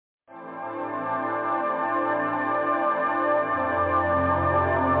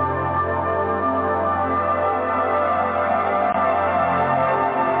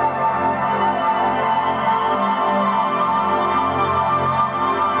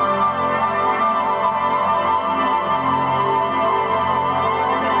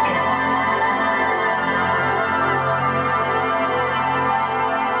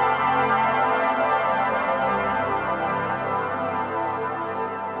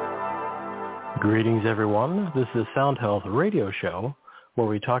Greetings, everyone. This is Sound Health Radio Show, where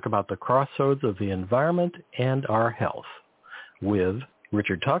we talk about the crossroads of the environment and our health with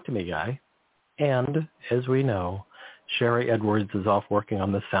Richard Talk to Me Guy. And, as we know, Sharry Edwards is off working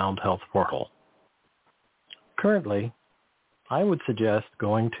on the Sound Health portal. Currently, I would suggest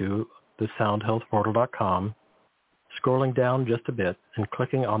going to the soundhealthportal.com, scrolling down just a bit, and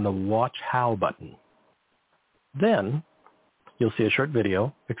clicking on the Watch How button. Then, you'll see a short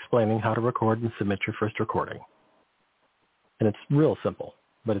video explaining how to record and submit your first recording. And it's real simple,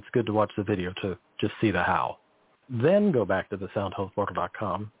 but it's good to watch the video to just see the how. Then go back to the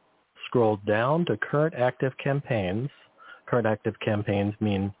soundhealthportal.com, scroll down to current active campaigns. Current active campaigns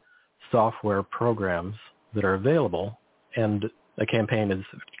mean software programs that are available, and a campaign is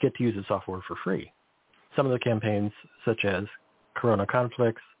you get to use the software for free. Some of the campaigns, such as Corona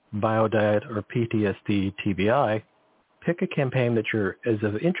Conflicts, BioDiet, or PTSD TBI, pick a campaign that is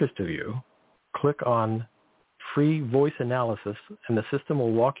of interest to you, click on Free Voice Analysis, and the system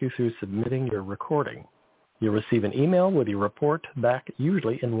will walk you through submitting your recording. You'll receive an email with your report back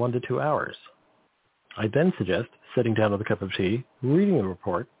usually in 1 to 2 hours. I then suggest sitting down with a cup of tea, reading the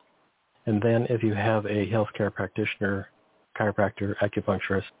report, and then if you have a healthcare practitioner, chiropractor,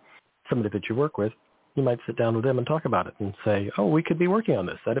 acupuncturist, somebody that you work with, you might sit down with them and talk about it and say, oh, we could be working on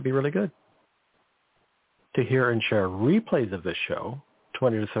this. That'd be really good. To hear and share replays of this show,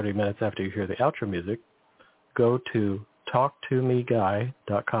 20 to 30 minutes after you hear the outro music, go to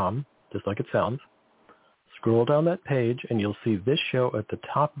talktomeguy.com, just like it sounds. Scroll down that page and you'll see this show at the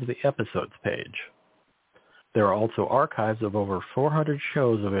top of the episodes page. There are also archives of over 400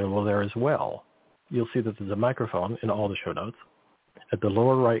 shows available there as well. You'll see that there's a microphone in all the show notes at the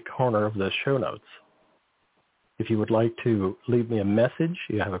lower right corner of the show notes. If you would like to leave me a message,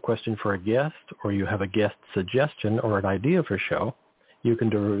 you have a question for a guest, or you have a guest suggestion or an idea for a show, you can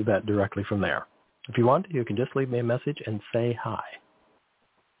do that directly from there. If you want, you can just leave me a message and say hi.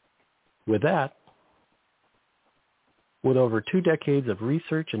 With that, with over 2 decades of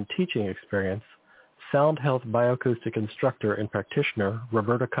research and teaching experience, Sound Health BioAcoustic Instructor and Practitioner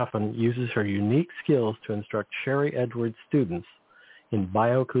Roberta Cuffin uses her unique skills to instruct Sharry Edwards students in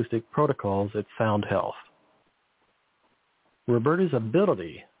bioacoustic protocols at Sound Health. Roberta's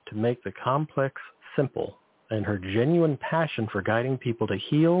ability to make the complex simple and her genuine passion for guiding people to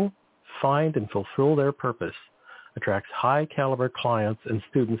heal, find, and fulfill their purpose attracts high-caliber clients and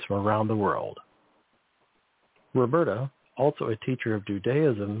students from around the world. Roberta, also a teacher of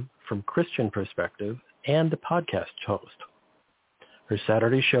Judaism from Christian perspective and a podcast host. Her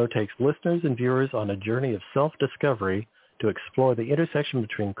Saturday show takes listeners and viewers on a journey of self-discovery to explore the intersection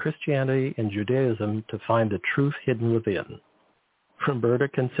between Christianity and Judaism to find the truth hidden within. Roberta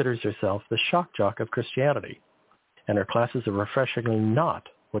considers herself the shock jock of Christianity, and her classes are refreshingly not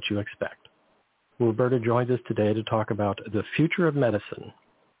what you expect. Roberta joins us today to talk about the future of medicine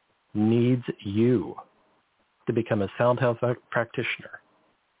needs you to become a Sound Health practitioner.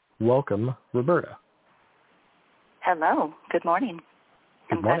 Welcome, Roberta. Hello. Good morning.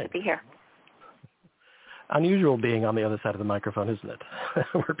 I'm glad to be here. Unusual being on the other side of the microphone, isn't it?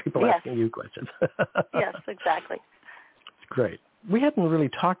 Where people asking you questions. Yes, exactly. It's great. We hadn't really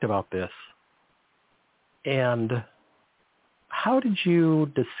talked about this. And how did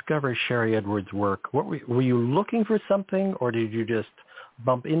you discover Sharry Edwards' work? Were you looking for something, or did you just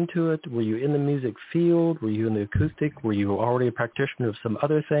bump into it? Were you in the music field? Were you in the acoustic? Were you already a practitioner of some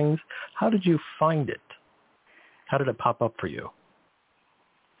other things? How did you find it? How did it pop up for you?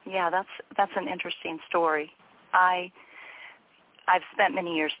 Yeah, that's an interesting story. I've spent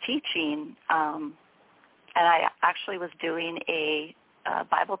many years teaching, and I actually was doing a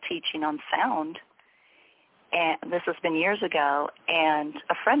Bible teaching on sound, and this has been years ago, and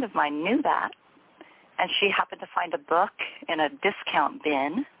a friend of mine knew that, and she happened to find a book in a discount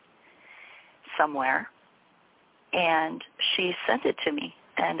bin somewhere, and she sent it to me,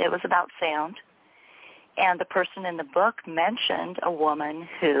 and it was about sound, and the person in the book mentioned a woman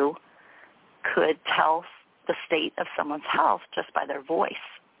who could tell the state of someone's health just by their voice.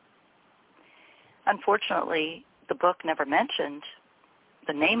 Unfortunately, the book never mentioned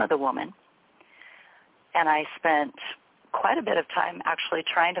the name of the woman, and I spent quite a bit of time actually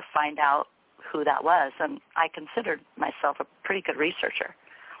trying to find out who that was, and I considered myself a pretty good researcher.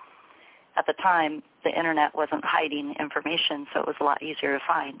 At the time, the internet wasn't hiding information, so it was a lot easier to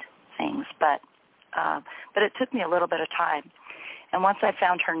find things, but it took me a little bit of time. And once I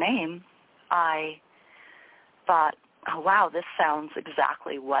found her name, I thought, oh, wow, this sounds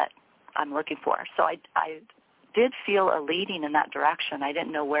exactly what I'm looking for. So I did feel a leading in that direction. I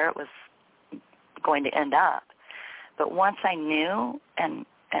didn't know where it was going to end up. But once I knew and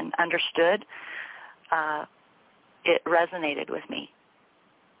and understood, it resonated with me,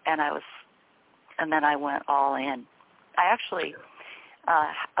 and then I went all in. I actually,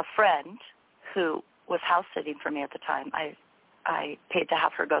 a friend who was house sitting for me at the time, I paid to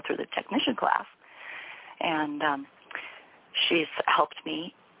have her go through the technician class, and she's helped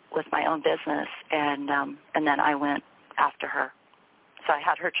me with my own business, and then I went after her. So I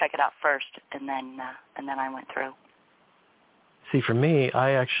had her check it out first, and then I went through. See, for me,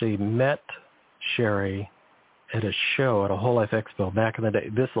 I actually met Sharry at a show at a Whole Life Expo back in the day.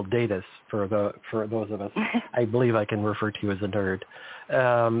 This will date us for those of us. I believe I can refer to you as a nerd.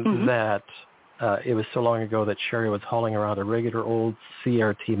 That it was so long ago that Sharry was hauling around a regular old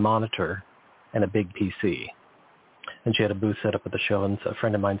CRT monitor and a big PC. And she had a booth set up at the show, and a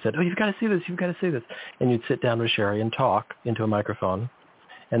friend of mine said, "Oh, you've got to see this, you've got to see this." And you'd sit down with Sharry and talk into a microphone,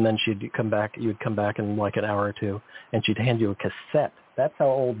 and then you'd come back in like an hour or two, and she'd hand you a cassette. That's how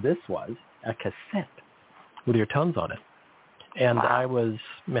old this was, a cassette with your tones on it. And wow. I was,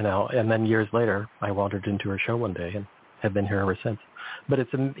 and then years later, I wandered into her show one day and have been here ever since. But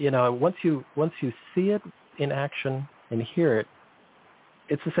it's, once you see it in action and hear it,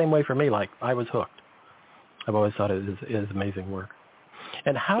 it's the same way for me. Like, I was hooked. I've always thought it is amazing work.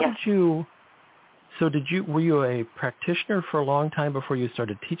 And how did you, were you a practitioner for a long time before you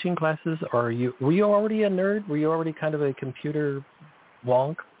started teaching classes, or were you already a nerd? Were you already kind of a computer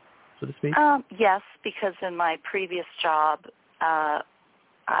wonk, so to speak? Yes, because in my previous job, I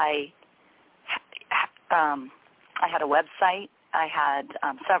had a website. I had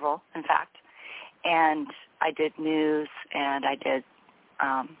several, in fact, and I did news, and I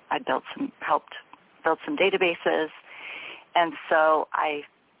helped build some databases, and so I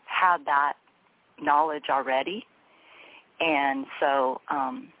had that knowledge already. And so,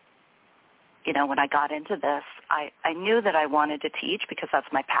 when I got into this, I knew that I wanted to teach because that's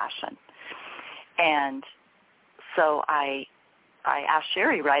my passion. And so I asked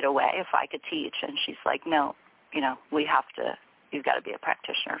Sharry right away if I could teach, and she's like, "No, you've got to be a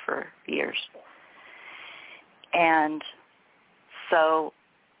practitioner for years." And so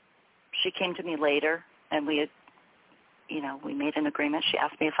she came to me later, and we made an agreement. She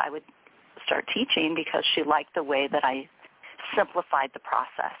asked me if I would start teaching because she liked the way that I simplified the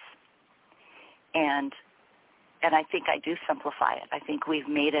process. And I think I do simplify it. I think we've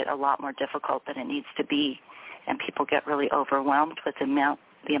made it a lot more difficult than it needs to be, and people get really overwhelmed with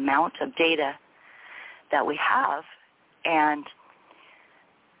the amount of data that we have. And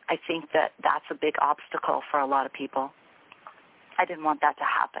I think that that's a big obstacle for a lot of people. I didn't want that to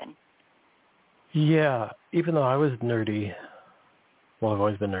happen. Yeah, even though I was nerdy, well, I've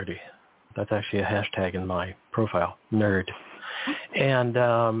always been nerdy. That's actually a hashtag in my profile, nerd. And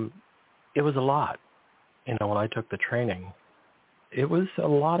it was a lot. When I took the training, it was a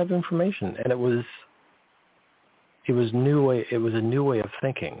lot of information, and it was a new way of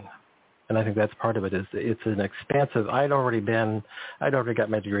thinking. And I think that's part of it. It's an expansive. I'd already got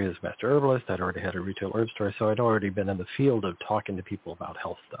my degree as a master herbalist. I'd already had a retail herb store, so I'd already been in the field of talking to people about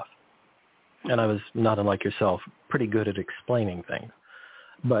health stuff. And I was, not unlike yourself, pretty good at explaining things.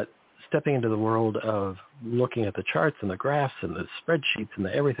 But stepping into the world of looking at the charts and the graphs and the spreadsheets and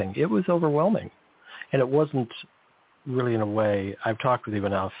the everything, it was overwhelming. And it wasn't really, in a way, I've talked with you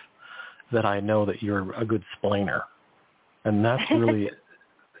enough that I know that you're a good splainer. And that's really,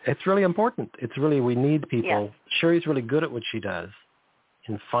 it's really important. It's really, we need people. Yeah. Sherry's really good at what she does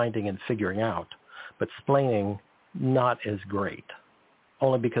in finding and figuring out, but splaining, not as great.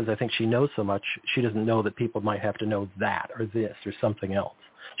 Only because I think she knows so much, she doesn't know that people might have to know that or this or something else.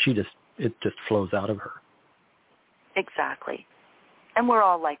 It just flows out of her. Exactly. And we're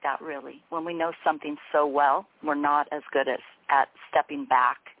all like that, really. When we know something so well, we're not as good at stepping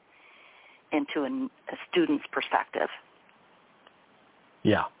back into a student's perspective.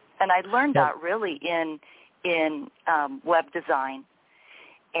 Yeah. And I learned that really in web design,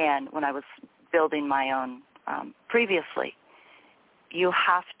 and when I was building my own previously. You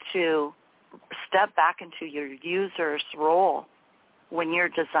have to step back into your user's role when you're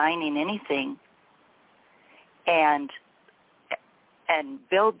designing anything and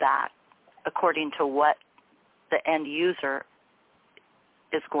build that according to what the end user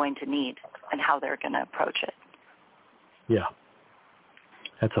is going to need and how they're going to approach it. Yeah.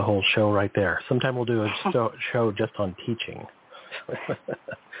 That's a whole show right there. Sometime we'll do a show just on teaching.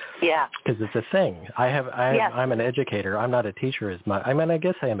 Yeah. Because it's a thing. I'm an educator. I'm not a teacher as much. I mean, I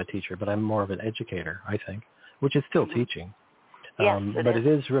guess I am a teacher, but I'm more of an educator, I think, which is still teaching. Yes, but it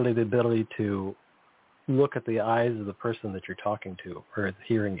is really the ability to look at the eyes of the person that you're talking to or is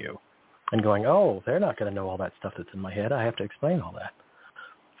hearing you and going, oh, they're not going to know all that stuff that's in my head. I have to explain all that.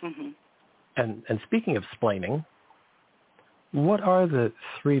 Mm-hmm. And speaking of splaining, what are the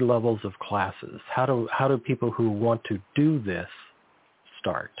 3 levels of classes? How do people who want to do this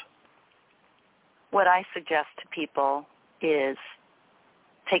start? What I suggest to people is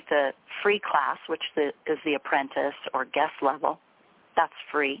take the free class, which is the apprentice or guest level. That's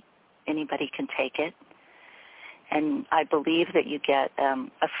free. Anybody can take it. And I believe that you get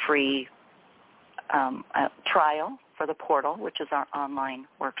a free trial for the portal, which is our online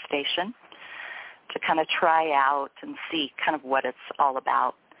workstation, to kind of try out and see kind of what it's all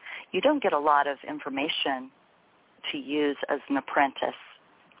about. You don't get a lot of information to use as an apprentice,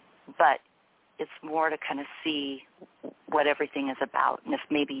 but it's more to kind of see what everything is about and if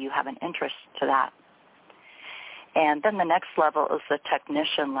maybe you have an interest to that. And then the next level is the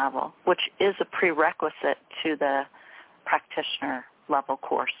technician level, which is a prerequisite to the practitioner level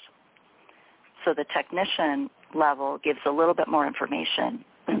course. So the technician level gives a little bit more information.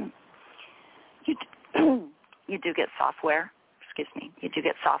 You do get software. You do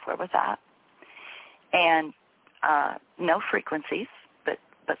get software with that. And no frequencies,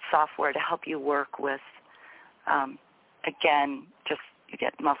 but software to help you work with, again, just you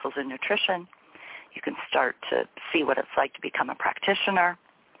get muscles and nutrition. You can start to see what it's like to become a practitioner.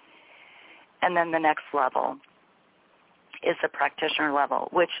 And then the next level is the practitioner level,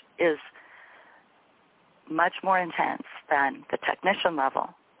 which is much more intense than the technician level,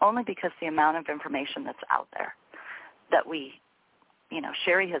 only because the amount of information that's out there that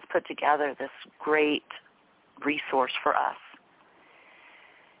Sharry has put together this great resource for us.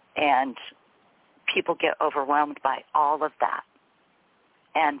 And people get overwhelmed by all of that.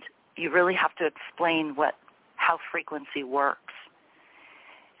 And you really have to explain how frequency works.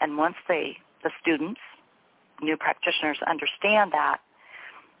 And once the students, new practitioners, understand that,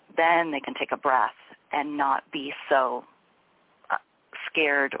 then they can take a breath and not be so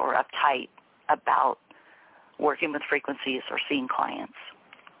scared or uptight about working with frequencies or seeing clients.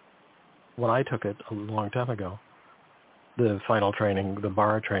 When I took it a long time ago, the final training, the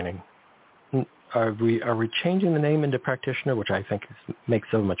BARA training, are we changing the name into practitioner, which I think makes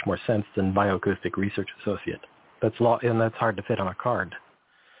so much more sense than BioAcoustic Research Associate? And that's hard to fit on a card.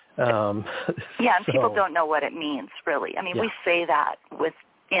 And people don't know what it means, really. I mean, we say that with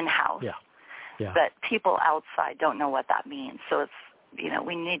in-house, but people outside don't know what that means. So it's,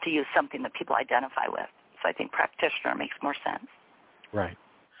 we need to use something that people identify with. So I think practitioner makes more sense. Right.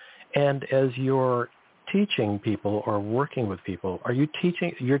 And as you're teaching people or working with people,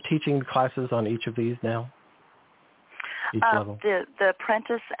 you're teaching classes on each of these now? Each level? The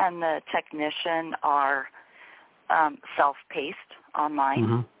apprentice and the technician are self-paced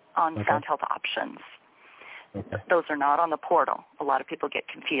online on Sound Health Options. Okay. Those are not on the portal. A lot of people get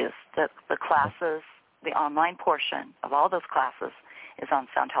confused. The classes, the online portion of all those classes is on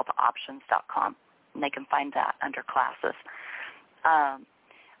soundhealthoptions.com, and they can find that under classes.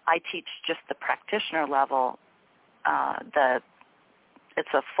 I teach just the practitioner level.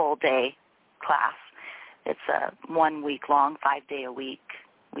 It's a full day class. It's a 1 week long, 5 day a week.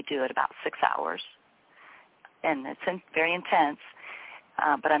 We do it about 6 hours, and it's very intense.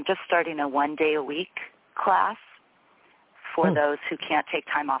 But I'm just starting a 1 day a week class for those who can't take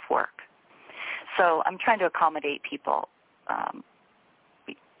time off work. So I'm trying to accommodate people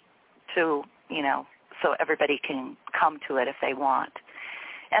so everybody can come to it if they want.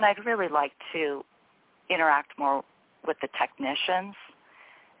 And I'd really like to interact more with the technicians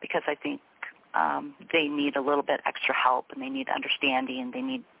because I think they need a little bit extra help and they need understanding. They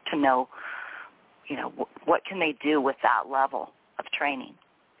need to know, what can they do with that level of training?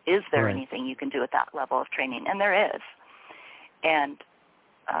 Is there anything you can do at that level of training? And there is. And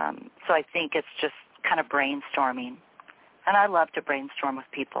so I think it's just kind of brainstorming. And I love to brainstorm with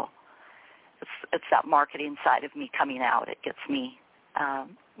people. It's that marketing side of me coming out. It gives me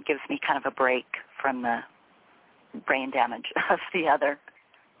kind of a break from the brain damage of the other.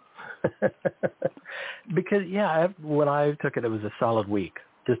 Because, when I took it, it was a solid week.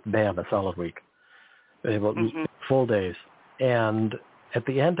 Just bam, a solid week. Full days. And at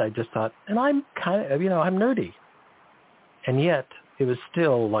the end, I just thought, and I'm kind of, I'm nerdy. And yet, it was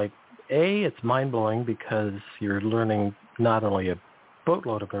still like, it's mind-blowing because you're learning not only a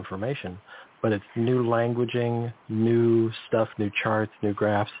boatload of information, but it's new languaging, new stuff, new charts, new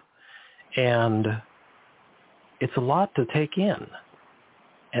graphs. And it's a lot to take in.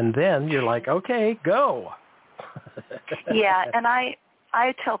 And then you're like, okay, go. Yeah, and I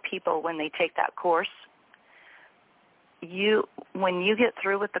tell people when they take that course, when you get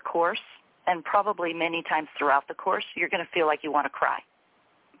through with the course, and probably many times throughout the course, you're going to feel like you want to cry,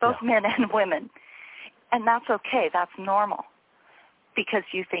 both men and women. And that's okay. That's normal. because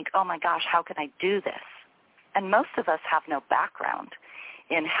you think, oh my gosh, how can I do this? And most of us have no background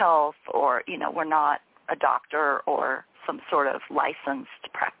in health, or, we're not a doctor or some sort of licensed,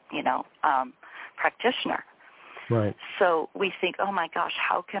 practitioner. Right. So we think, oh my gosh,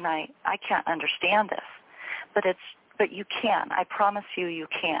 how can I can't understand this. But you can. I promise you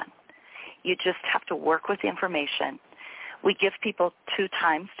can. You just have to work with the information. We give people 2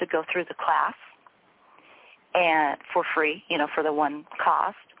 times to go through the class, and for free, for the one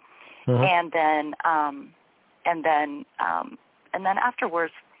cost. Mm-hmm. And then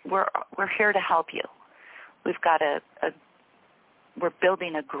afterwards, we're here to help you. We've got we're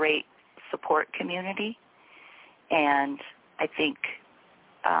building a great support community, and I think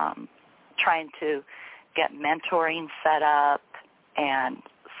trying to get mentoring set up and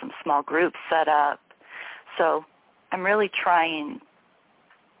some small groups set up. So I'm really trying,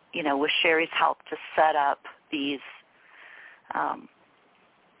 with Sharry's help, to set up these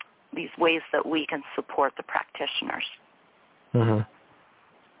ways that we can support the practitioners. Mm-hmm.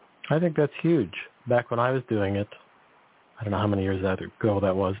 I think that's huge. Back when I was doing it, I don't know how many years ago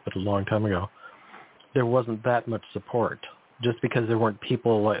that was, but a long time ago, there wasn't that much support. Just because there weren't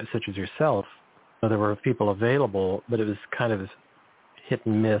people such as yourself, there were people available, but it was kind of hit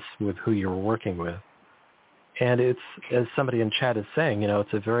and miss with who you were working with. And it's, as somebody in chat is saying,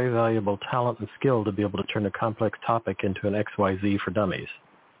 it's a very valuable talent and skill to be able to turn a complex topic into an XYZ for dummies.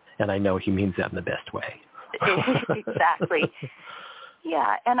 And I know he means that in the best way. Exactly.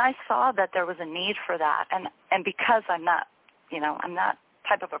 Yeah, and I saw that there was a need for that. And because I'm not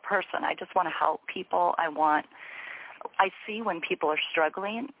type of a person, I just want to help people. I see when people are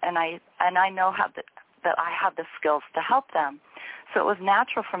struggling, and I know that I have the skills to help them. So it was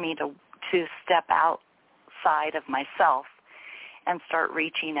natural for me to step outside of myself and start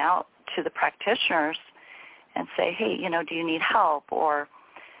reaching out to the practitioners and say, hey, do you need help, or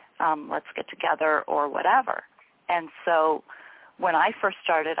let's get together, or whatever. And so when I first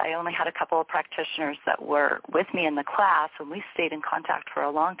started, I only had a couple of practitioners that were with me in the class, and we stayed in contact for a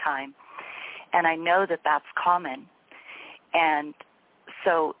long time. And I know that that's common. And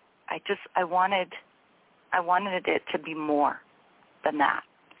so I wanted it to be more than that.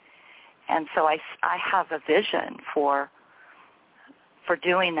 And so I have a vision for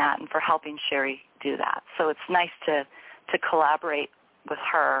doing that and for helping Sharry do that. So it's nice to collaborate with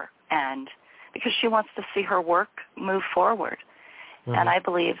her, and because she wants to see her work move forward. Mm-hmm. And I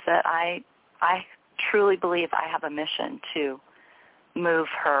believe that I truly believe I have a mission to move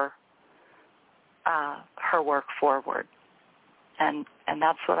her work forward. And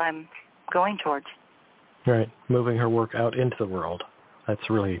that's what I'm going towards. Right, moving her work out into the world. That's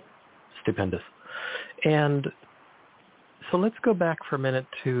really stupendous. And so let's go back for a minute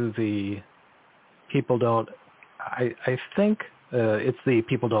to the people don't, I think it's the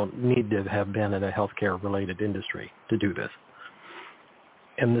people don't need to have been in a healthcare-related industry to do this.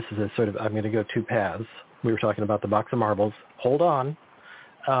 And this is a sort of, I'm going to go 2 paths. We were talking about the box of marbles. Hold on.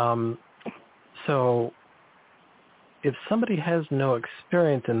 So if somebody has no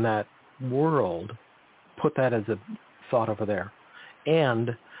experience in that world, put that as a thought over there.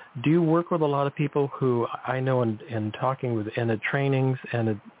 And do you work with a lot of people who I know in talking with, and at trainings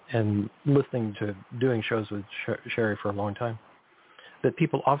and listening to doing shows with Sharry for a long time, that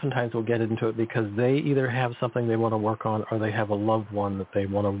people oftentimes will get into it because they either have something they want to work on, or they have a loved one that they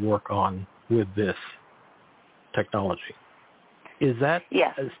want to work on with this technology. Is that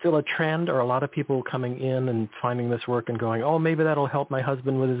still a trend, or a lot of people coming in and finding this work and going, oh, maybe that'll help my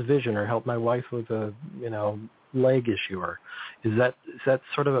husband with his vision, or help my wife with a, leg issue? Or is that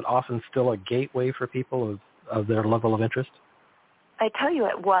sort of often still a gateway for people of their level of interest? I tell you,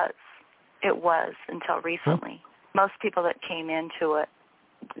 it was until recently. Most people that came into it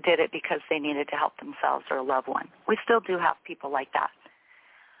did it because they needed to help themselves or a loved one. We still do have people like that.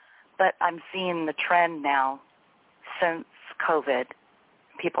 But I'm seeing the trend now since COVID.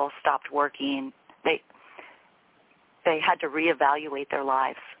 People stopped working. They had to reevaluate their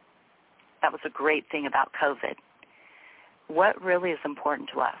lives. That was a great thing about COVID. What really is important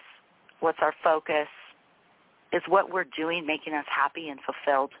to us? What's our focus? Is what we're doing making us happy and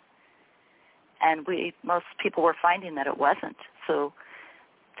fulfilled? And most people were finding that it wasn't. So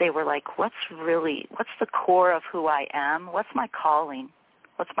they were like, what's the core of who I am? What's my calling?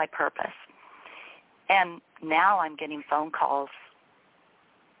 What's my purpose? And now I'm getting phone calls.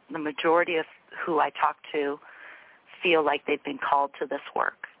 The majority of who I talk to feel like they've been called to this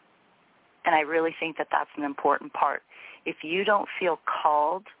work. And I really think that that's an important part. If you don't feel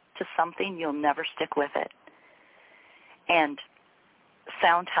called to something, you'll never stick with it. And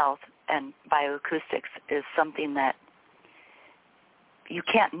Sound Health and BioAcoustics is something that you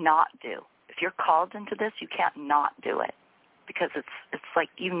can't not do. If you're called into this, you can't not do it, because it's like,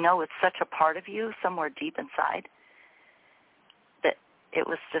 it's such a part of you somewhere deep inside that it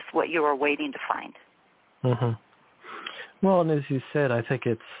was just what you were waiting to find. Mm-hmm. Well, and as you said, I think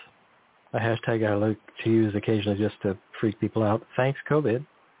it's a hashtag I like to use occasionally just to freak people out. Thanks, COVID,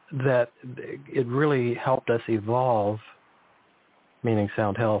 that it really helped us evolve, meaning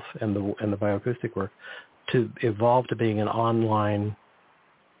Sound Health and the BioAcoustic work, to evolve to being an online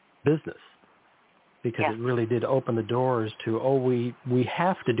business, because it really did open the doors to, we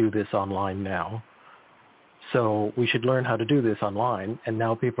have to do this online now, so we should learn how to do this online. And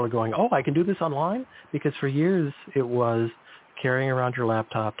now people are going, I can do this online? Because for years it was carrying around your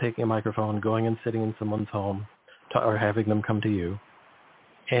laptop, taking a microphone, going and sitting in someone's home, or having them come to you.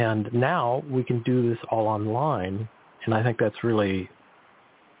 And now we can do this all online, and I think that's really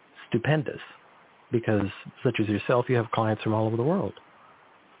stupendous, because such as yourself, you have clients from all over the world.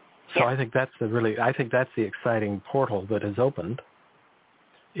 So I think that's the exciting portal that has opened,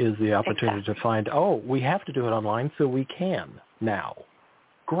 is the opportunity to find, we have to do it online, so we can now.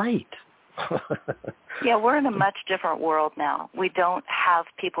 Great. Yeah, we're in a much different world now. We don't have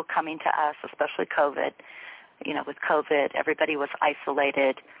people coming to us, especially COVID. With COVID, everybody was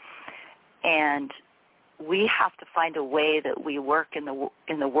isolated, and we have to find a way that we work in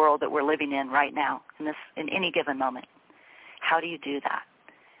the world that we're living in right now, in any given moment. How do you do that?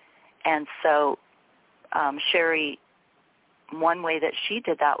 And so Sharry, one way that she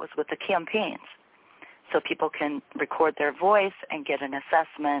did that was with the campaigns. So people can record their voice and get an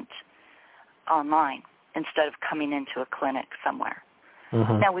assessment online instead of coming into a clinic somewhere.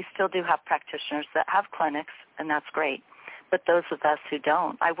 Mm-hmm. Now, we still do have practitioners that have clinics, and that's great. But those of us who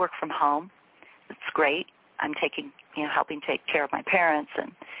don't, I work from home. It's great. I'm helping take care of my parents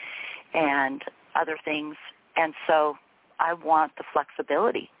and other things. And so I want the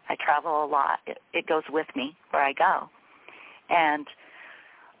flexibility. I travel a lot. It goes with me where I go. And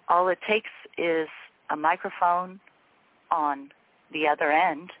all it takes is a microphone on the other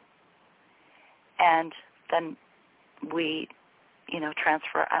end, and then we,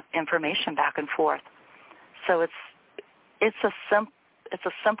 transfer information back and forth. So it's a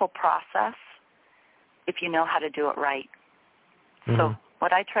simple process if you know how to do it right. Mm-hmm. So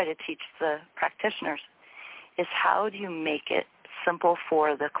what I try to teach the practitioners is, how do you make it simple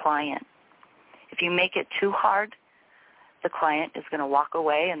for the client? If you make it too hard, the client is going to walk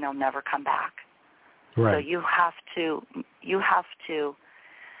away and they'll never come back. Right. So you have to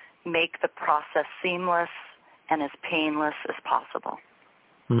make the process seamless and as painless as possible.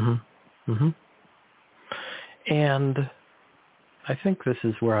 Mm-hmm. Mm-hmm. And I think this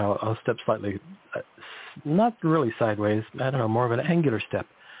is where I'll step slightly, not really sideways, more of an angular step.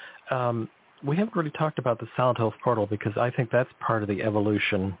 We haven't really talked about the Sound Health Portal, because I think that's part of the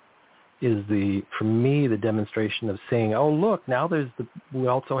evolution, is for me, the demonstration of saying, look, now we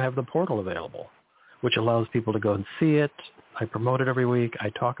also have the portal available, which allows people to go and see it. I promote it every week. I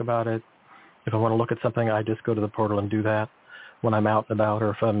talk about it. If I want to look at something, I just go to the portal and do that. When I'm out and about, or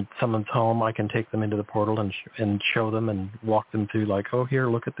if I'm someone's home, I can take them into the portal and show them and walk them through, like, here,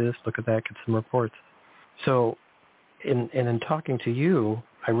 look at this, look at that, get some reports. So in talking to you,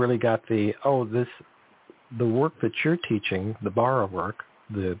 I really got the work that you're teaching, the bara work,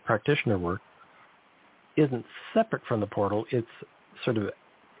 the practitioner work, isn't separate from the portal. It's sort of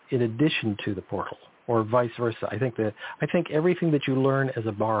in addition to the portal, or vice versa. I think everything that you learn as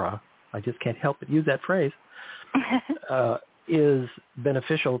a bara, I just can't help but use that phrase, is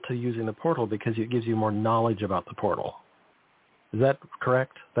beneficial to using the portal, because it gives you more knowledge about the portal. Is that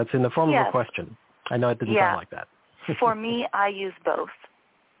correct? That's in the form of a question. I know it didn't sound like that. For me, I use both.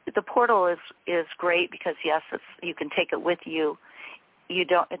 The portal is great because, yes, you can take it with you.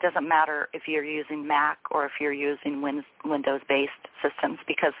 It doesn't matter if you're using Mac or if you're using Windows-based systems,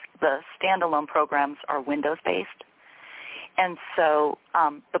 because the standalone programs are Windows-based. And so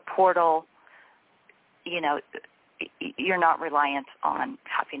the portal, you're not reliant on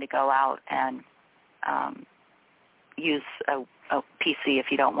having to go out and use a PC if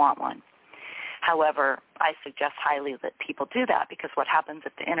you don't want one. However, I suggest highly that people do that, because what happens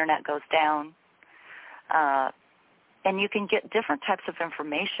if the internet goes down, and you can get different types of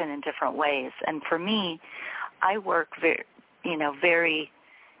information in different ways. And for me, I work very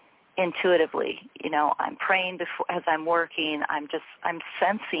intuitively. I'm praying as I'm working. I'm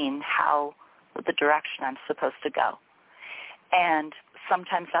sensing the direction I'm supposed to go. And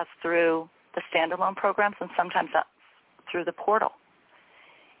sometimes that's through the standalone programs, and sometimes that's through the portal.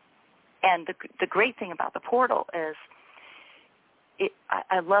 And the great thing about the portal is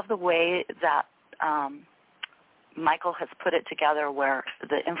I love the way that Michael has put it together where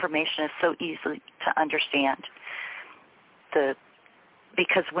the information is so easy to understand.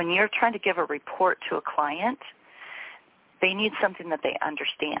 Because when you're trying to give a report to a client, they need something that they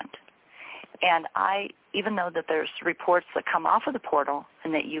understand. And even though that there's reports that come off of the portal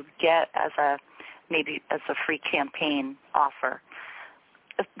and that you get maybe as a free campaign offer,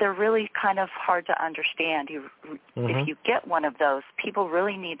 they're really kind of hard to understand. If you get one of those, people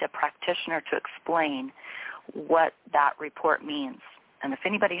really need a practitioner to explain what that report means. And if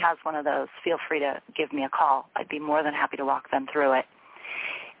anybody has one of those, feel free to give me a call. I'd be more than happy to walk them through it.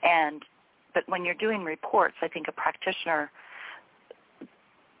 But when you're doing reports, I think a practitioner,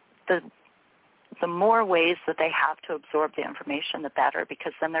 the more ways that they have to absorb the information, the better,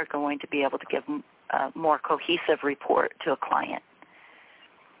 because then they're going to be able to give a more cohesive report to a client.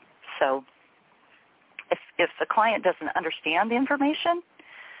 So if the client doesn't understand the information,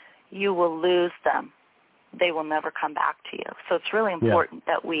 you will lose them. They will never come back to you. So it's really important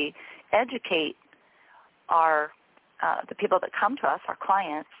that we educate the people that come to us, our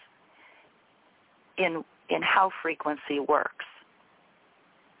clients, in how frequency works.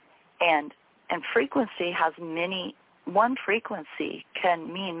 And frequency has one frequency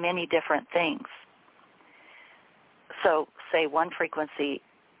can mean many different things. So say one frequency,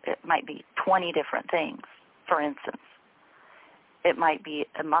 it might be 20 different things, for instance. It might be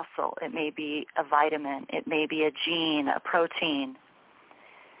a muscle. It may be a vitamin. It may be a gene, a protein,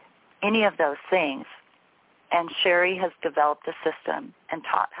 any of those things. And Sharry has developed a system and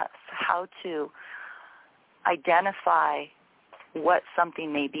taught us how to identify what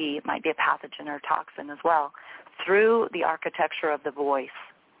something may be. It might be a pathogen or a toxin as well, through the architecture of the voice.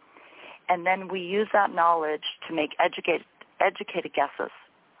 And then we use that knowledge to make educated guesses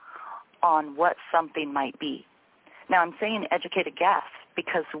on what something might be. Now, I'm saying educated guess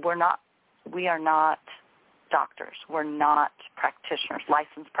because we are not doctors. We're not practitioners,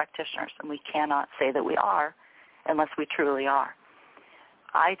 licensed practitioners, and we cannot say that we are unless we truly are.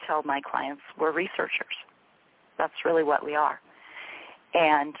 I tell my clients we're researchers. That's really what we are.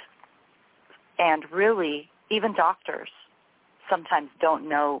 And really, even doctors sometimes don't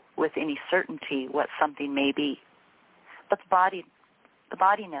know with any certainty what something may be. But the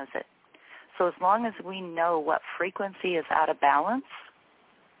body knows it. So as long as we know what frequency is out of balance,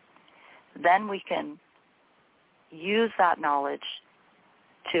 then we can use that knowledge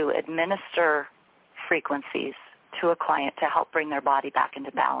to administer frequencies to a client to help bring their body back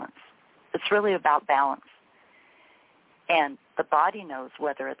into balance. It's really about balance. And the body knows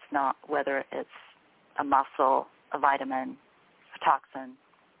whether it's a muscle, a vitamin, a toxin.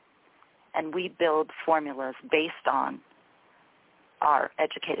 And we build formulas based on our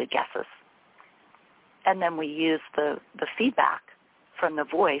educated guesses. And then we use the feedback from the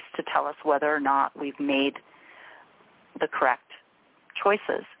voice to tell us whether or not we've made the correct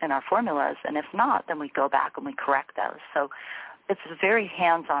choices in our formulas. And if not, then we go back and we correct those. So it's a very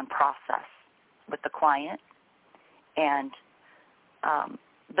hands-on process with the client. And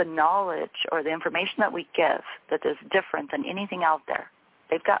the knowledge or the information that we give that is different than anything out there.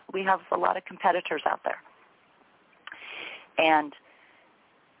 We have a lot of competitors out there. And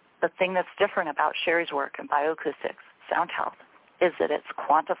the thing that's different about Sharry's work in BioAcoustic, Sound Health, is that it's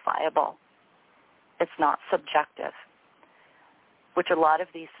quantifiable. It's not subjective, which a lot of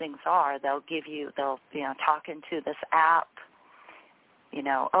these things are. They'll talk into this app,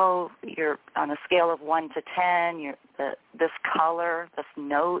 you're on a scale of 1 to 10, this color, this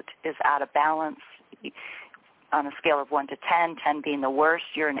note is out of balance. On a scale of 1 to 10, 10 being the worst,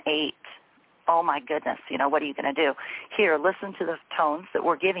 you're an 8. Oh, my goodness, what are you going to do? Here, listen to the tones that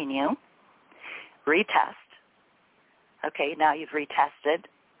we're giving you. Retest. Okay, now you've retested.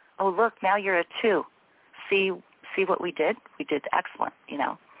 Oh, look, now you're a 2. See what we did? We did excellent,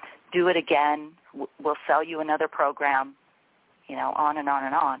 Do it again. We'll sell you another program, on and on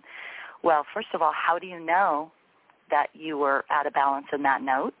and on. Well, first of all, how do you know that you were out of balance in that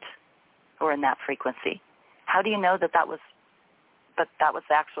note or in that frequency? How do you know that was the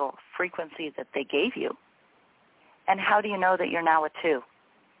actual frequency that they gave you? And how do you know that you're now a 2?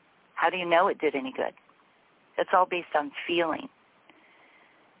 How do you know it did any good? It's all based on feeling.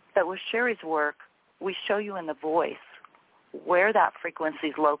 But with Sharry's work, we show you in the voice where that frequency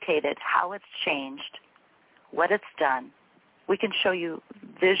is located, how it's changed, what it's done. We can show you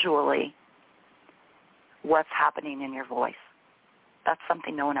visually what's happening in your voice. That's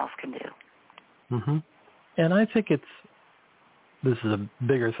something no one else can do. Mm-hmm. And I think this is a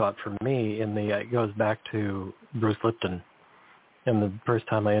bigger thought for me it goes back to Bruce Lipton. And the first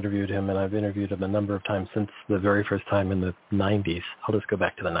time I interviewed him, and I've interviewed him a number of times since the very first time in the 90s. I'll just go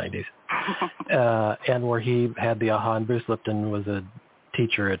back to the 90s. and where he had the aha, and Bruce Lipton was a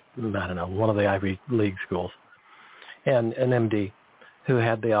teacher at, I don't know, one of the Ivy League schools, and an MD who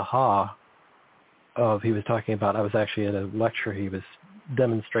had the aha of, he was talking about, I was actually at a lecture, he was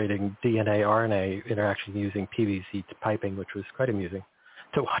demonstrating DNA, RNA interaction using PVC piping, which was quite amusing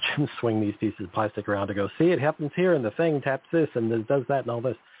to watch him swing these pieces of plastic around to go, see, it happens here, and the thing taps this, and it does that, and all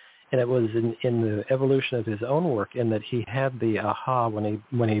this. And it was in the evolution of his own work, in that he had the aha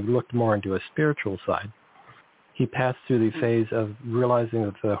when he looked more into a spiritual side. He passed through the phase of realizing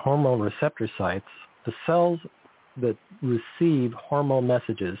that the hormone receptor sites, the cells that receive hormone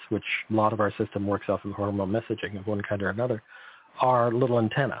messages, which a lot of our system works off of hormone messaging of one kind or another, are little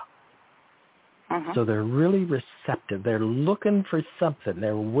antenna. So they're really receptive. They're looking for something.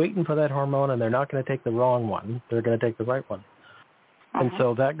 They're waiting for that hormone, and they're not going to take the wrong one. They're going to take the right one. And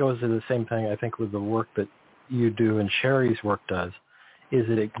so that goes to the same thing, I think, with the work that you do and Sharry's work does, is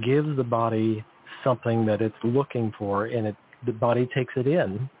that it gives the body something that it's looking for, and the body takes it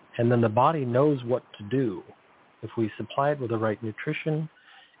in, and then the body knows what to do. If we supply it with the right nutrition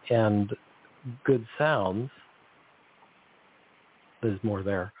and good sounds, there's more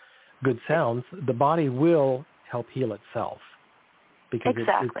there. Good sounds, the body will help heal itself because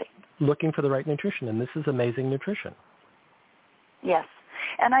it's looking for the right nutrition, and this is amazing nutrition. Yes,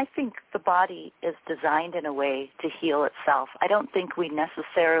 and I think the body is designed in a way to heal itself. I don't think we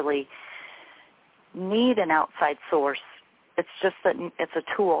necessarily need an outside source. It's just that it's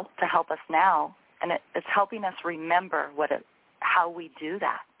a tool to help us now, and it's helping us remember how we do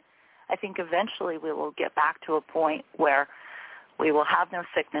that. I think eventually we will get back to a point where we will have no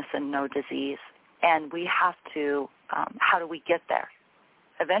sickness and no disease, and we have to, how do we get there?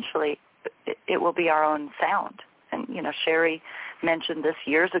 Eventually, it will be our own sound. And, Sharry mentioned this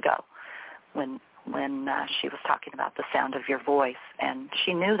years ago when she was talking about the sound of your voice, and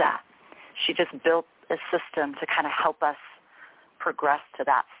she knew that. She just built a system to kind of help us progress to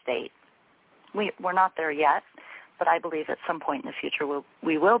that state. We're not there yet, but I believe at some point in the future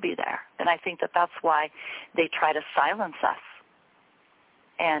we will be there. And I think that's why they try to silence us.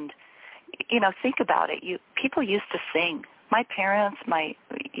 And, think about it. People used to sing. My parents, my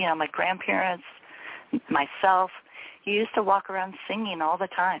grandparents, myself, you used to walk around singing all the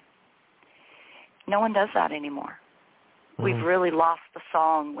time. No one does that anymore. We've really lost the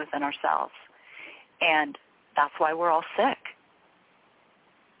song within ourselves. And that's why we're all sick.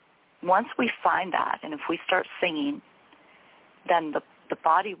 Once we find that, and if we start singing, then the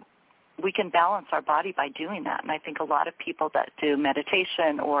body, we can balance our body by doing that. And I think a lot of people that do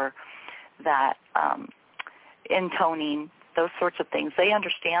meditation or that intoning, those sorts of things, they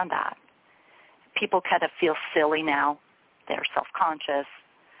understand that. People kind of feel silly now. They're self-conscious.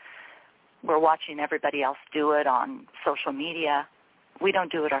 We're watching everybody else do it on social media. We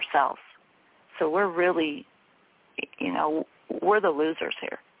don't do it ourselves. So we're really, we're the losers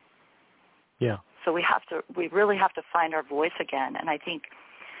here. Yeah. So we really have to find our voice again. And I think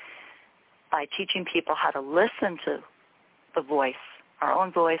by teaching people how to listen to the voice, our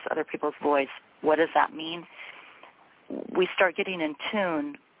own voice, other people's voice, what does that mean? We start getting in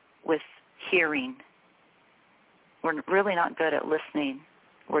tune with hearing. We're really not good at listening.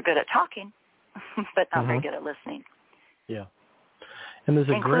 We're good at talking, but not very good at listening. Yeah. And there's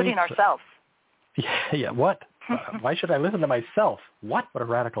including ourselves. Yeah, what? Why should I listen to myself? What a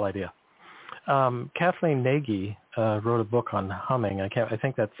radical idea. Kathleen Nagy wrote a book on humming. I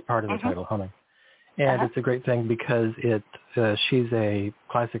think that's part of the title, Humming. And it's a great thing because she's a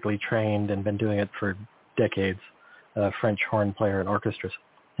classically trained and been doing it for decades, French horn player in orchestras.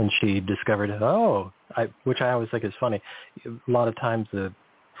 And she discovered, which I always think is funny. A lot of times the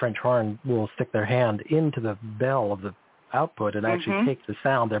French horn will stick their hand into the bell of the output and actually take the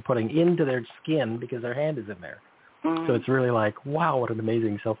sound they're putting into their skin because their hand is in there. So it's really like, wow, what an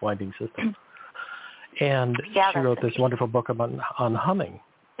amazing self-winding system. And she wrote this wonderful book on humming.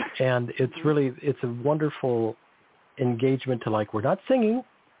 And it's a wonderful engagement to, like, we're not singing.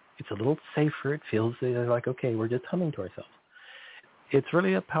 It's a little safer. It feels like, okay, we're just humming to ourselves. It's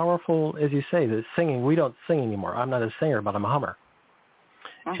really a powerful, as you say, the singing. We don't sing anymore. I'm not a singer, but I'm a hummer.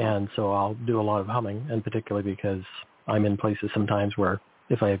 And so I'll do a lot of humming, and particularly because I'm in places sometimes where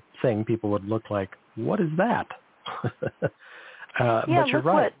if I sing, people would look like, what is that? But you're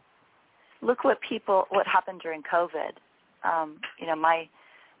right. Look what happened during COVID.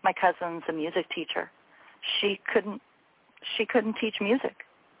 My cousin's a music teacher. She couldn't teach music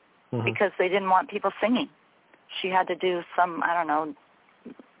because they didn't want people singing. She had to do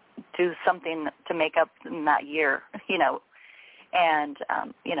something to make up in that year, And,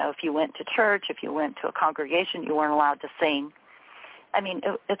 if you went to church, if you went to a congregation, you weren't allowed to sing. I mean,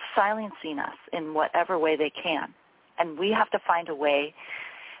 it's silencing us in whatever way they can. And we have to find a way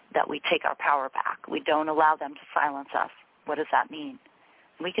that we take our power back. We don't allow them to silence us. What does that mean?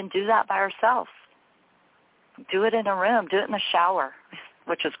 We can do that by ourselves. Do it in a room. Do it in the shower,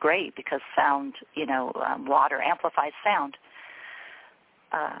 which is great because sound, water amplifies sound.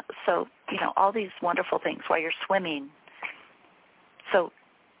 So, all these wonderful things while you're swimming. So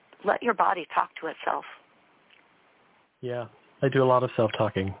let your body talk to itself. Yeah, I do a lot of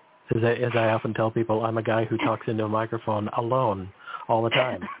self-talking. As I often tell people, I'm a guy who talks into a microphone alone all the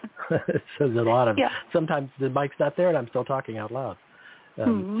time. So there's a lot of, sometimes the mic's not there and I'm still talking out loud.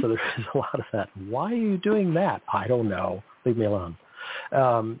 So there's a lot of that. Why are you doing that? I don't know. Leave me alone.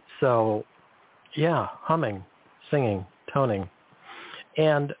 Humming, singing, toning.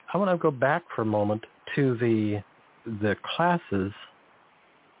 And I want to go back for a moment to the classes.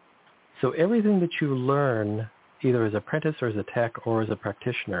 So everything that you learn, either as an apprentice or as a tech or as a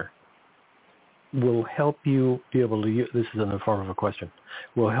practitioner, will help you be able to, this is in the form of a question,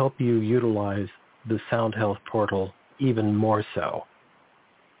 will help you utilize the Sound Health portal even more so.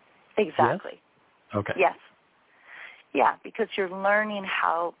 Exactly. Yes? Okay. Yes. Yeah, because you're learning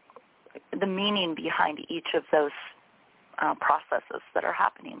how, the meaning behind each of those processes that are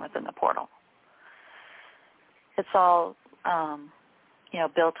happening within the portal. It's all,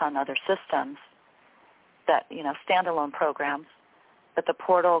 built on other systems that, standalone programs, but the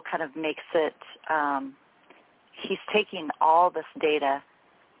portal kind of makes it, he's taking all this data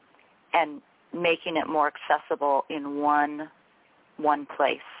and making it more accessible in one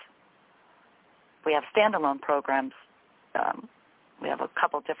place. We have standalone programs. We have a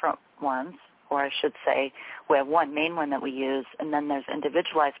couple different ones, or I should say we have one main one that we use, and then there's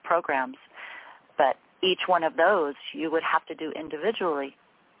individualized programs. But each one of those you would have to do individually,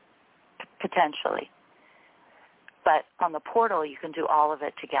 potentially. But on the portal, you can do all of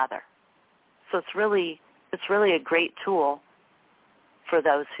it together. So it's really a great tool for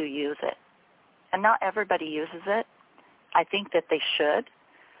those who use it. And not everybody uses it. I think that they should.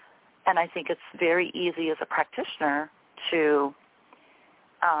 And I think it's very easy as a practitioner to,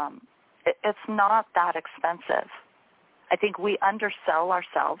 it's not that expensive. I think we undersell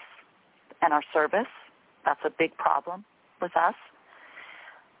ourselves and our service. That's a big problem with us.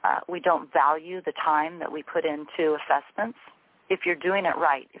 We don't value the time that we put into assessments. If you're doing it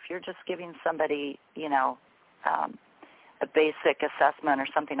right, if you're just giving somebody, a basic assessment or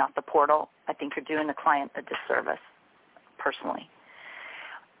something off the portal, I think you're doing the client a disservice, personally.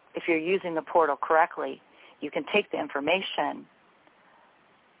 If you're using the portal correctly, you can take the information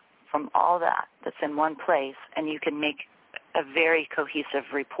from all that's in one place, and you can make a very cohesive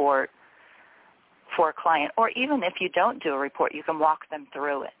report for a client. Or even if you don't do a report, you can walk them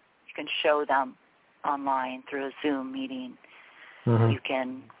through it. You can show them online through a Zoom meeting. You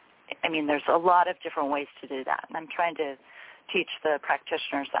can, there's a lot of different ways to do that. And I'm trying to teach the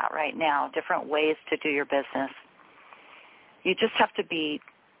practitioners that right now, different ways to do your business. You just have to be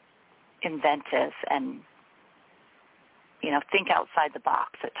inventive and, think outside the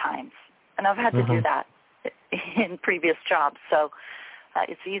box at times. And I've had to do that in previous jobs. So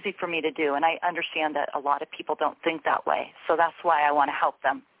it's easy for me to do. And I understand that a lot of people don't think that way. So that's why I want to help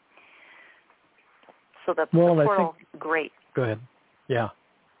them. So the portal, great. Go ahead. Yeah.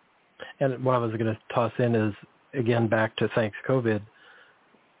 And what I was going to toss in is, again, back to thanks COVID,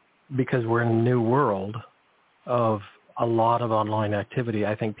 because we're in a new world of a lot of online activity.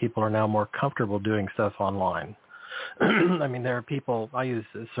 I think people are now more comfortable doing stuff online. There are people, I use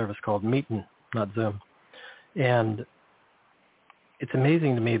a service called Meetin, not Zoom. And it's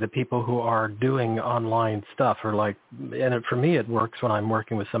amazing to me the people who are doing online stuff are like, and for me it works when I'm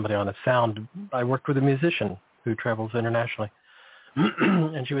working with somebody on a sound. I worked with a musician who travels internationally,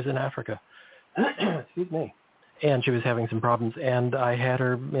 and she was in Africa. Excuse me. And she was having some problems, and I had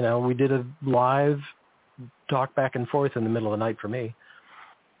her, we did a live talk back and forth in the middle of the night for me,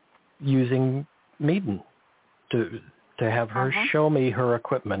 using Meetin to have her show me her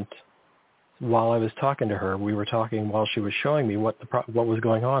equipment while I was talking to her. We were talking while she was showing me what was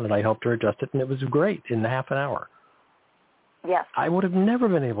going on, and I helped her adjust it, and it was great in half an hour. Yes. I would have never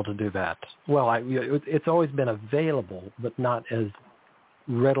been able to do that. Well, it's always been available, but not as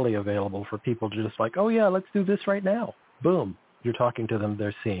readily available for people to just like, oh, yeah, let's do this right now. Boom. You're talking to them.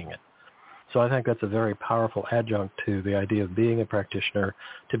 They're seeing it. So I think that's a very powerful adjunct to the idea of being a practitioner,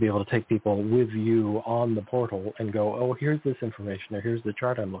 to be able to take people with you on the portal and go, oh, here's this information, or here's the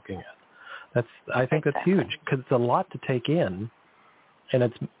chart I'm looking at. I think that's huge, because it's a lot to take in, and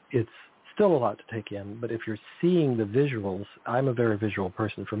it's still a lot to take in. But if you're seeing the visuals, I'm a very visual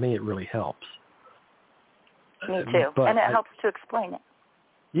person. For me, it really helps. Me too. And it helps to explain it.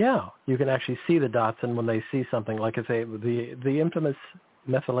 Yeah, you can actually see the dots, and when they see something, like I say, the infamous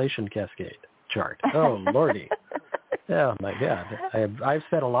methylation cascade chart. Oh, Lordy. Oh, my God. I've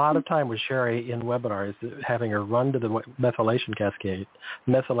spent a lot of time with Sharry in webinars having her run to the methylation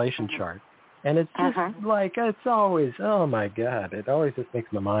chart. And it's just like, it's always, oh, my God. It always just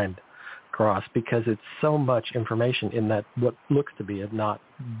makes my mind cross because it's so much information in that what looks to be a not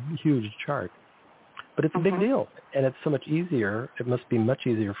huge chart. But it's a big deal, and it's so much easier. It must be much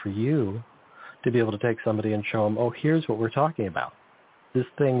easier for you to be able to take somebody and show them, oh, here's what we're talking about. This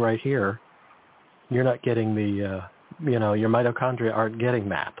thing right here, you're not getting the, your mitochondria aren't getting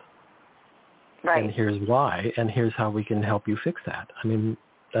that. Right. And here's why, and here's how we can help you fix that. I mean,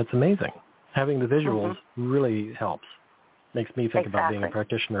 that's amazing. Having the visuals really helps. Makes me think about being a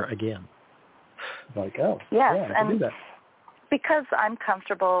practitioner again. Like, oh, yeah, I can do that. Because I'm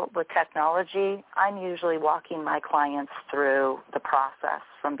comfortable with technology, I'm usually walking my clients through the process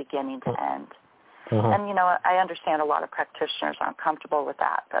from beginning to end. And, I understand a lot of practitioners aren't comfortable with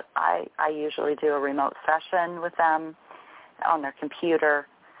that, but I usually do a remote session with them on their computer.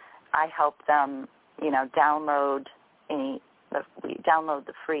 I help them, download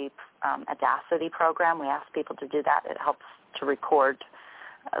the free Audacity program. We ask people to do that. It helps to record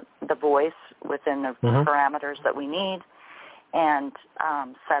the voice within the parameters that we need, and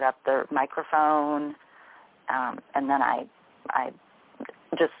set up the microphone, and then I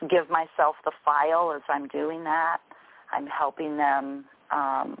just give myself the file as I'm doing that. I'm helping them.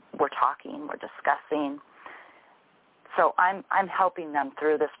 We're talking. We're discussing. So I'm helping them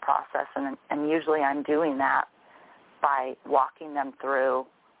through this process, and usually I'm doing that by walking them through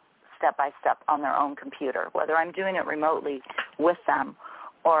step by step on their own computer, whether I'm doing it remotely with them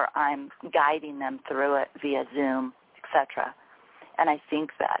or I'm guiding them through it via Zoom, etc. And I think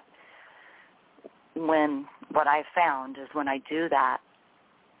that what I've found is when I do that,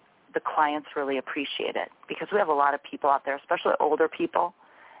 the clients really appreciate it, because we have a lot of people out there, especially older people,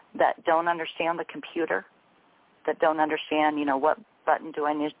 that don't understand the computer, that don't understand, what button do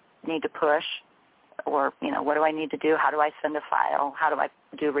I need to push, or, what do I need to do? How do I send a file? How do I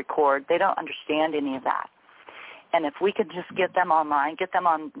do record? They don't understand any of that. And if we could just get them online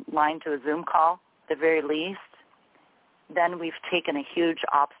to a Zoom call, at the very least, then we've taken a huge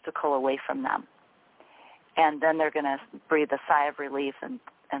obstacle away from them. And then they're going to breathe a sigh of relief and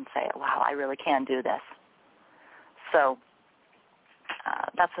say, wow, I really can do this. So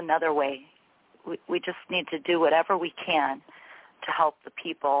that's another way. We just need to do whatever we can to help the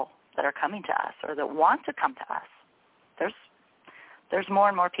people that are coming to us or that want to come to us. There's more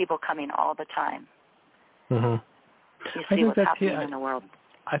and more people coming all the time. You see what's happening in the world.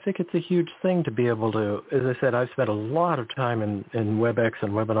 I think it's a huge thing to be able to, as I said, I've spent a lot of time in WebEx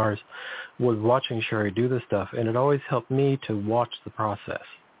and webinars with watching Sharry do this stuff, and it always helped me to watch the process,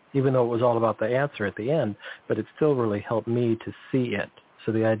 even though it was all about the answer at the end, but it still really helped me to see it.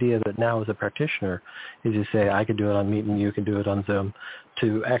 So the idea that now as a practitioner is you say, I can do it on Meet and you can do it on Zoom,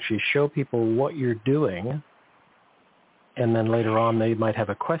 to actually show people what you're doing, and then later on they might have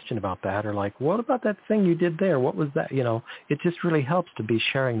a question about that, or like, what about that thing you did there? What was that? It just really helps to be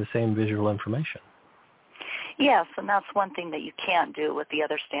sharing the same visual information. Yes, and that's one thing that you can't do with the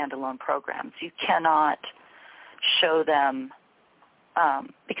other standalone programs. You cannot show them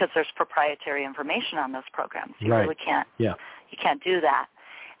because there's proprietary information on those programs. You really can't. Yeah. You can't do that.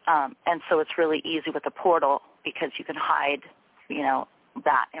 And so it's really easy with the portal because you can hide,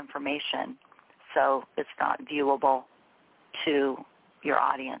 that information, so it's not viewable to your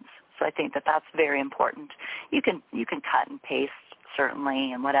audience. So I think that that's very important. You can cut and paste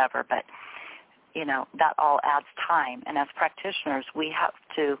certainly and whatever, but that all adds time. And as practitioners, we have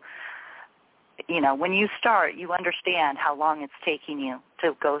to, when you start, you understand how long it's taking you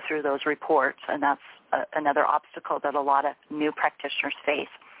to go through those reports, and that's another obstacle that a lot of new practitioners face.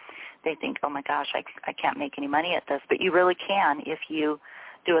 They think, oh my gosh, I can't make any money at this, but you really can if you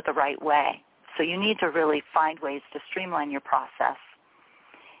do it the right way. So you need to really find ways to streamline your process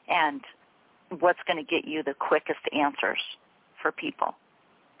and what's going to get you the quickest answers for people.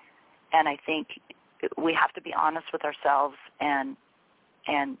 And I think we have to be honest with ourselves and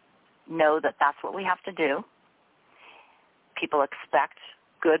know that that's what we have to do. People expect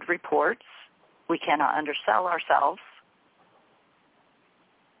good reports. We cannot undersell ourselves.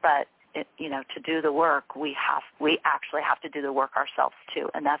 But to do the work, we actually have to do the work ourselves too,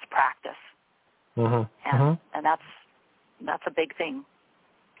 and that's practice. And that's a big thing.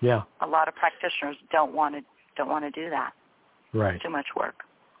 Yeah. A lot of practitioners don't want to do that. Right. It's too much work.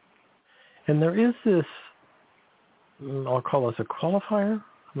 And there is this, I'll call this a qualifier.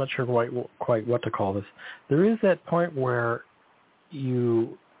 not sure quite what to call this. There is that point where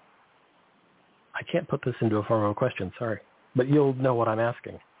I can't put this into a form of a question, sorry, but you'll know what I'm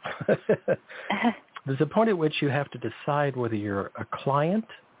asking. There's a point at which you have to decide whether you're a client,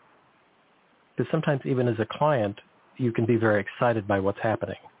 because sometimes even as a client, you can be very excited by what's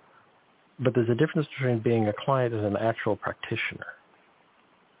happening. But there's a difference between being a client and an actual practitioner.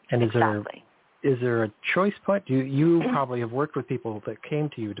 And Exactly. Is there a choice point? You probably have worked with people that came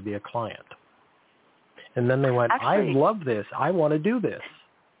to you to be a client. And then they went, I love this. I want to do this.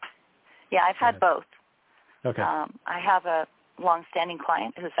 Yeah, I've had both. Okay. I have a long-standing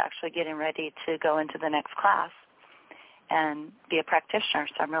client who's actually getting ready to go into the next class and be a practitioner,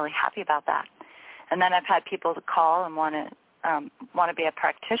 so I'm really happy about that. And then I've had people to call and want to be a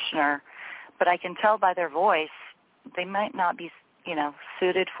practitioner, but I can tell by their voice they might not be,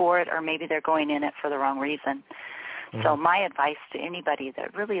 suited for it, or maybe they're going in it for the wrong reason. Mm-hmm. So my advice to anybody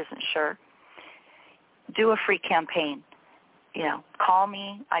that really isn't sure, do a free campaign. Call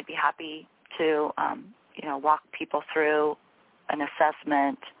me. I'd be happy to, walk people through an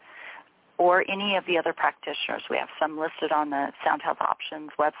assessment, or any of the other practitioners. We have some listed on the Sound Health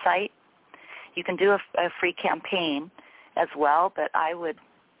Options website. You can do a free campaign as well, but I would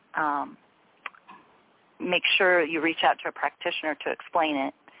make sure you reach out to a practitioner to explain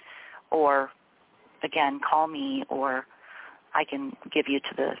it, or, again, call me, or I can give you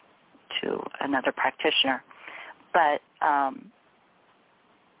to another practitioner. But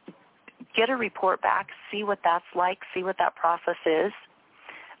get a report back, see what that's like, see what that process is,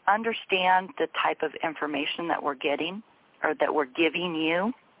 understand the type of information that we're getting or that we're giving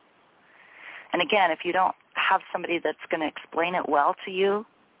you. And again, if you don't have somebody that's going to explain it well to you,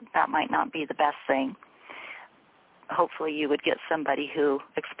 that might not be the best thing. Hopefully you would get somebody who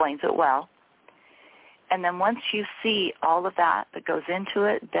explains it well. And then once you see all of that goes into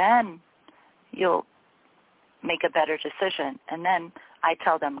it, then you'll make a better decision. And then I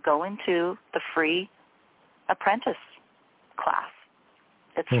tell them, go into the free apprentice class.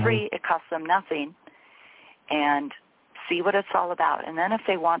 It's free. It costs them nothing. And see what it's all about. And then if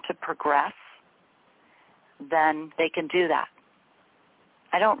they want to progress, then they can do that.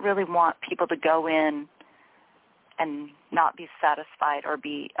 I don't really want people to go in and not be satisfied or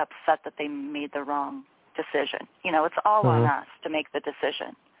be upset that they made the wrong decision. It's all on us to make the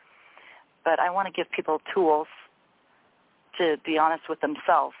decision. But I want to give people tools to be honest with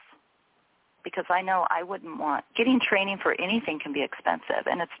themselves, because I know I wouldn't want, getting training for anything can be expensive,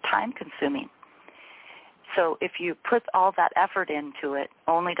 and it's time consuming. So if you put all that effort into it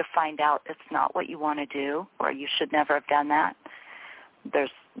only to find out it's not what you want to do, or you should never have done that,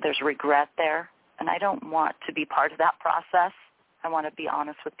 there's regret there. And I don't want to be part of that process. I want to be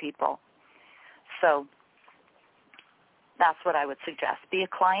honest with people. So that's what I would suggest. Be a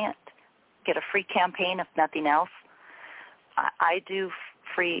client. Get a free campaign, if nothing else. I do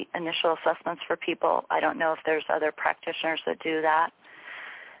free initial assessments for people. I don't know if there's other practitioners that do that.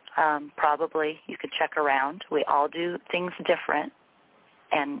 Probably you could check around. We all do things different,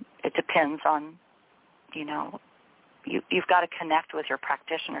 and it depends on, you've got to connect with your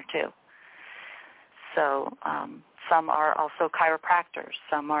practitioner too. So some are also chiropractors.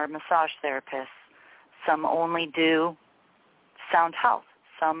 Some are massage therapists. Some only do sound health.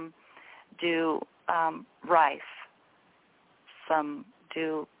 Some do rife. Some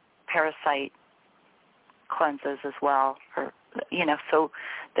do parasite cleanses as well. So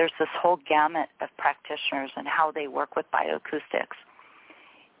there's this whole gamut of practitioners and how they work with bioacoustics.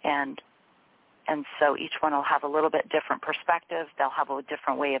 And so each one will have a little bit different perspective. They'll have a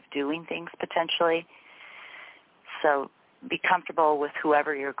different way of doing things potentially. So be comfortable with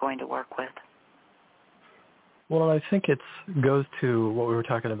whoever you're going to work with. Well, I think it goes to what we were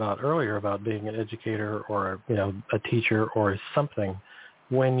talking about earlier about being an educator or a teacher or something.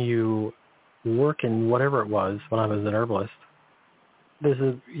 When you work in whatever it was, when I was an herbalist,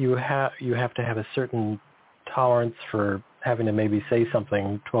 you have to have a certain tolerance for having to maybe say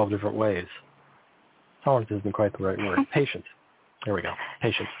something 12 different ways. Tolerance isn't quite the right word. Patience. There we go.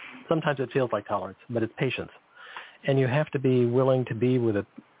 Patience. Sometimes it feels like tolerance, but it's patience. And you have to be willing to be with a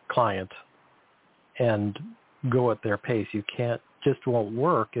client and go at their pace. You just won't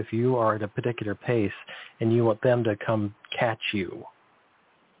work if you are at a particular pace and you want them to come catch you.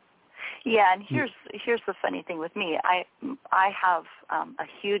 Yeah, and here's the funny thing with me. I have a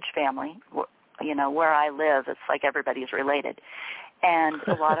huge family. Where I live, it's like everybody's related. And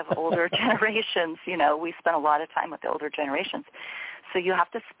a lot of older generations, we spend a lot of time with the older generations. So you have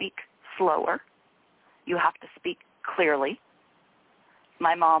to speak slower. You have to speak clearly.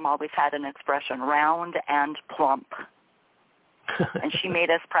 My mom always had an expression, round and plump. And she made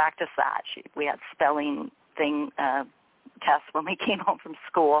us practice that. We had spelling tests when we came home from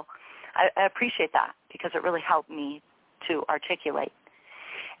school. I appreciate that because it really helped me to articulate.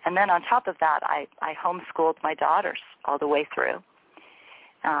 And then on top of that, I homeschooled my daughters all the way through.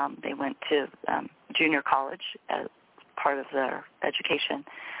 They went to junior college as part of their education.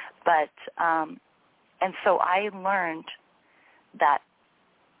 But, and so I learned that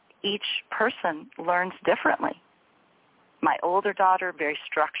each person learns differently. My older daughter, very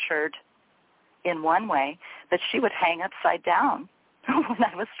structured in one way, but she would hang upside down when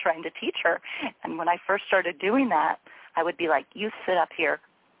I was trying to teach her. And when I first started doing that, I would be like, you sit up here,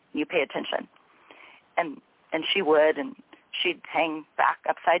 you pay attention. And she would, and she'd hang back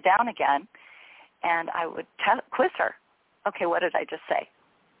upside down again, and I would quiz her. Okay, what did I just say?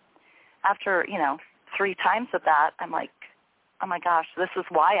 After, 3 times of that, I'm like, oh my gosh, this is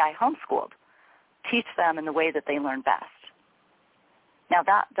why I homeschooled. Teach them in the way that they learn best. Now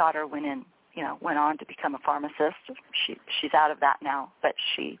that daughter went on to become a pharmacist. She's out of that now, but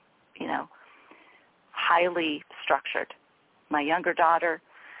she, highly structured. My younger daughter,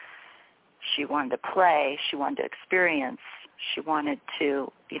 she wanted to play, she wanted to experience, she wanted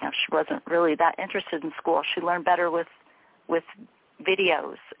to, she wasn't really that interested in school. She learned better with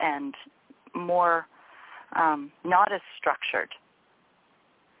videos and more not as structured.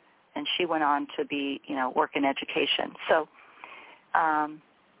 And she went on to be, work in education. So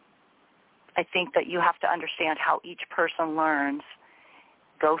I think that you have to understand how each person learns,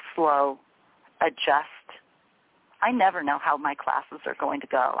 go slow, adjust. I never know how my classes are going to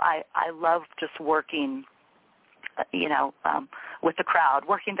go. I love just working, with the crowd,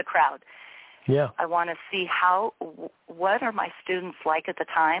 working the crowd. Yeah. I want to see what are my students like at the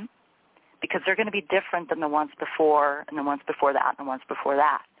time, because they're going to be different than the ones before and the ones before that and the ones before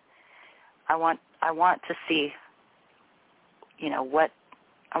that. I want to see,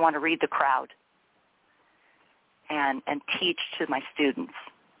 I want to read the crowd and teach to my students,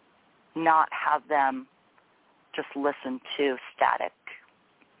 not have them just listen to static,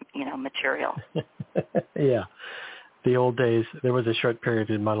 material. Yeah. The old days, there was a short period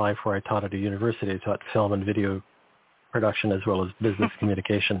in my life where I taught at a university. I taught film and video production as well as business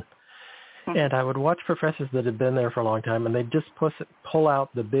communication. And I would watch professors that had been there for a long time, and they'd just pull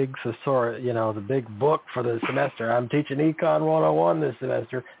out the big thesaurus, the big book for the semester. I'm teaching Econ 101 this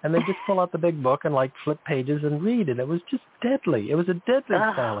semester. And they'd just pull out the big book and, flip pages and read. And it was just deadly. It was a deadly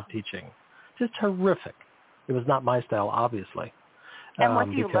style of teaching. Just horrific. It was not my style, obviously. And what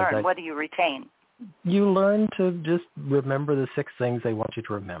do you learn? What do you retain? You learn to just remember the 6 things they want you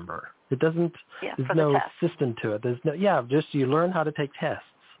to remember. It doesn't, there's no system to it. You learn how to take tests.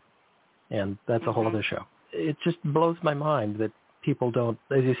 And that's a whole other show. It just blows my mind that people don't,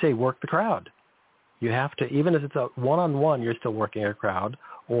 as you say, work the crowd. You have to, even if it's a one-on-one, you're still working a crowd.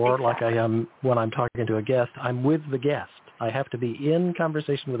 Or exactly. Like I am when I'm talking to a guest, I'm with the guest. I have to be in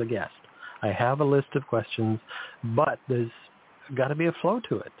conversation with a guest. I have a list of questions, but there's got to be a flow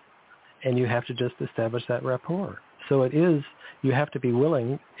to it. And you have to just establish that rapport. So it is, you have to be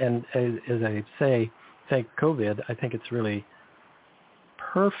willing, and as I say, thank COVID, I think it's really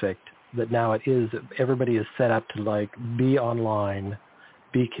perfect that now everybody is set up to be online,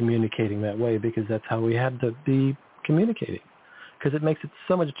 be communicating that way, because that's how we had to be communicating. Because it makes it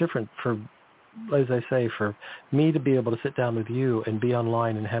so much different for, as I say, for me to be able to sit down with you and be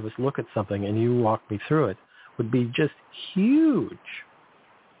online and have us look at something and you walk me through it would be just huge.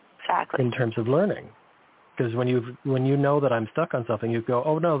 Exactly. In terms of learning. Because when you know that I'm stuck on something, you go,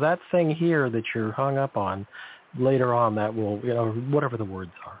 oh no, that thing here that you're hung up on, later on that will, whatever the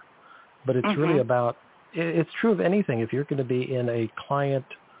words are. But it's really about, it's true of anything. If you're going to be in a client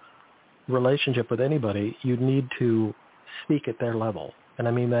relationship with anybody, you need to speak at their level. And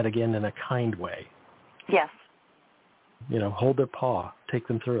I mean that again in a kind way. Yes. Hold their paw, take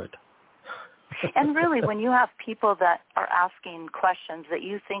them through it. And really, when you have people that are asking questions that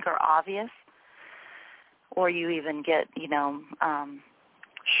you think are obvious, or you even get,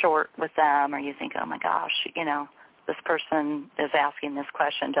 short with them, or you think, oh my gosh, this person is asking this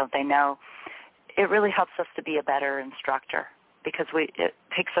question, don't they know? It really helps us to be a better instructor, because it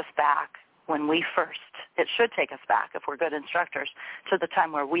takes us back it should take us back, if we're good instructors, to the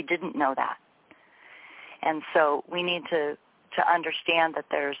time where we didn't know that. And so we need to understand that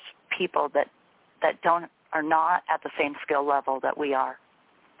there's people that are not at the same skill level that we are.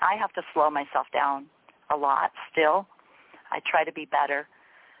 I have to slow myself down a lot still. I try to be better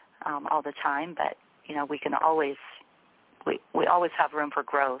all the time, but we can always we always have room for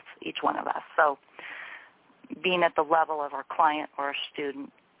growth, each one of us. So being at the level of our client or our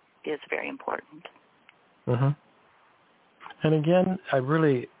student is very important. Mm-hmm. And again,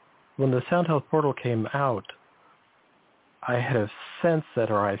 when the Sound Health Portal came out, I had a sense that,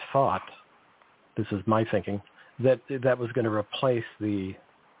 or I thought, this is my thinking, that was going to replace the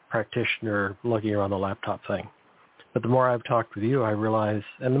practitioner lugging around the laptop thing. But the more I've talked with you, I realize,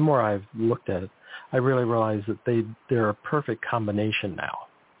 and the more I've looked at it, I really realize that they're a perfect combination now,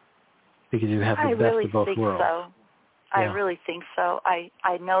 because you have the best of both worlds. I really think so. I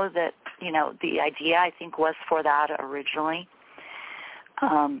know that, the idea, I think, was for that originally.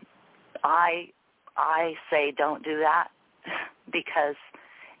 I say don't do that, because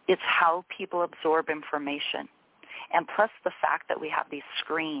it's how people absorb information. And plus the fact that we have these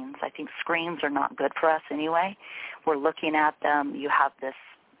screens. I think screens are not good for us anyway. We're looking at them. You have this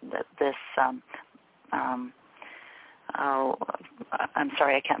I'm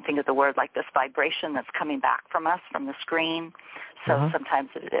sorry, I can't think of the word, like this vibration that's coming back from us from the screen. So sometimes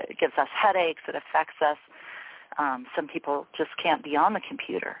it gives us headaches. It affects us. Some people just can't be on the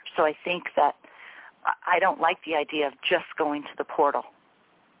computer. So I think that I don't like the idea of just going to the portal.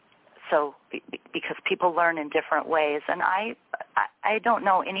 So because people learn in different ways, and I don't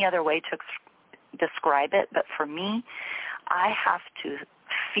know any other way to describe it, but for me, I have to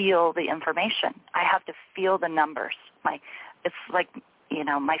feel the information. I have to feel the numbers. It's like,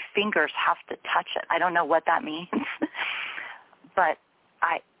 my fingers have to touch it. I don't know what that means, but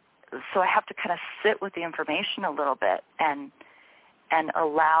so I have to kind of sit with the information a little bit and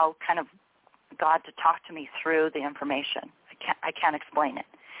allow kind of God to talk to me through the information. I can't explain it.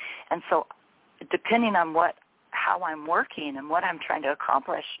 And so depending on how I'm working and what I'm trying to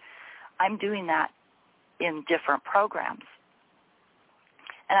accomplish, I'm doing that in different programs.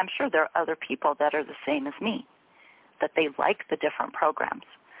 And I'm sure there are other people that are the same as me, that they like the different programs.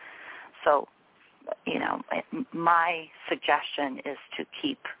 So, my suggestion is to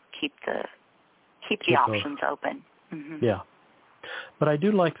keep the options open. Mm-hmm. Yeah. But I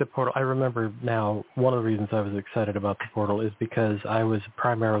do like the portal. I remember now one of the reasons I was excited about the portal is because I was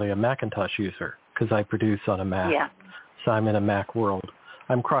primarily a Macintosh user, because I produce on a Mac. Yeah. So I'm in a Mac world.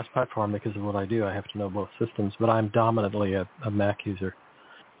 I'm cross-platform because of what I do. I have to know both systems, but I'm dominantly a Mac user.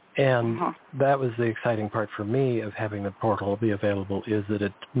 And that was the exciting part for me of having the portal be available, is that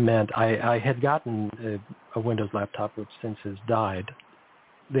it meant I had gotten a Windows laptop, which since has died.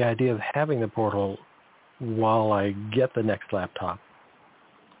 The idea of having the portal while I get the next laptop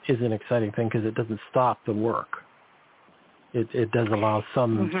is an exciting thing, because it doesn't stop the work. It does allow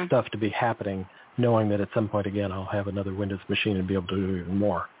some stuff to be happening, knowing that at some point, again, I'll have another Windows machine and be able to do even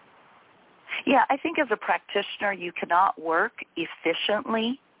more. Yeah, I think as a practitioner, you cannot work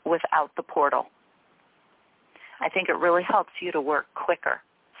efficiently without the portal. I think it really helps you to work quicker.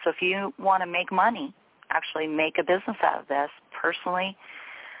 So if you want to make money, actually make a business out of this, personally,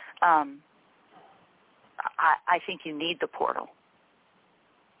 I think you need the portal.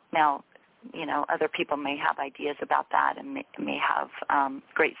 Now, other people may have ideas about that and may have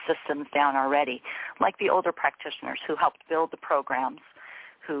great systems down already, like the older practitioners who helped build the programs,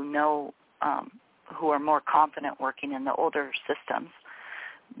 who know, who are more confident working in the older systems.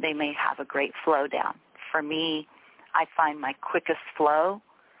 They may have a great flow down. For me, I find my quickest flow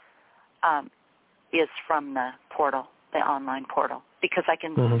is from the portal, the online portal, because I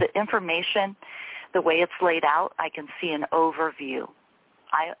can, the information, the way it's laid out, I can see an overview.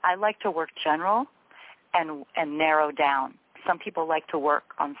 I like to work general and narrow down. Some people like to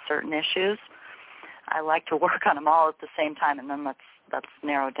work on certain issues. I like to work on them all at the same time, and then let's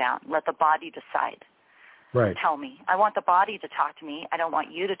narrow down. Let the body decide. Right. Tell me. I want the body to talk to me. I don't want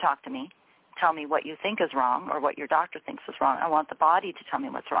you to talk to me. Tell me what you think is wrong or what your doctor thinks is wrong. I want the body to tell me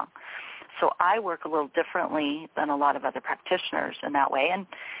what's wrong. So I work a little differently than a lot of other practitioners in that way, and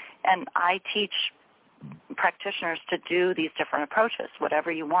I teach practitioners to do these different approaches,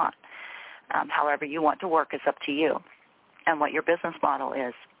 whatever you want. However you want to work is up to you and what your business model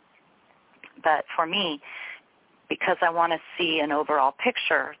is. But for me, because I want to see an overall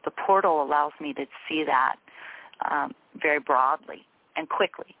picture, the portal allows me to see that very broadly and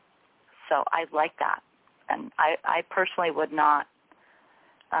quickly. So I like that. And I personally would not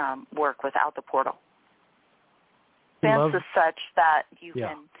work without the portal. Expense is such that you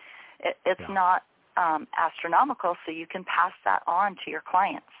can, it's not astronomical, so you can pass that on to your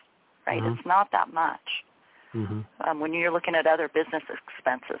clients, right? It's not that much. When you're looking at other business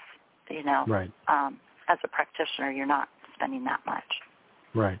expenses, right. As a practitioner, you're not spending that much.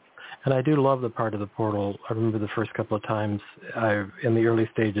 Right. And I do love the part of the portal. I remember the first couple of times in the early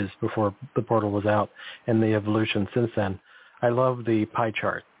stages before the portal was out and the evolution since then. I love the pie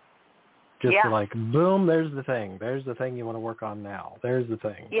chart. Just like, boom, there's the thing. There's the thing you want to work on now. There's the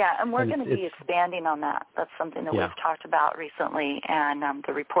thing. Yeah, and we're going to be expanding on that. That's something that we've talked about recently, and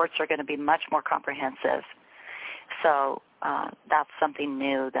the reports are going to be much more comprehensive. So that's something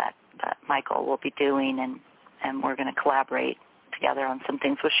new that Michael will be doing, and we're going to collaborate together on some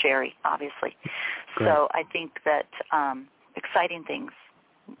things with Sharry, obviously. Great. So I think that exciting things,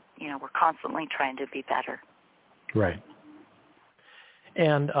 we're constantly trying to be better. Right.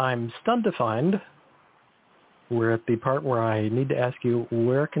 And I'm stunned to find we're at the part where I need to ask you,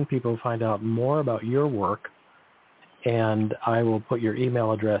 where can people find out more about your work? And I will put your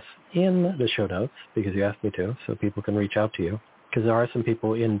email address in the show notes because you asked me to, so people can reach out to you. Because there are some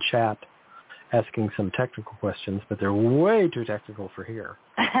people in chat asking some technical questions, but they're way too technical for here.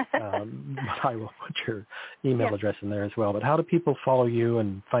 But I will put your email address in there as well. But how do people follow you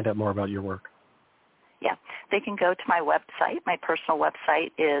and find out more about your work? Yeah, they can go to my website. My personal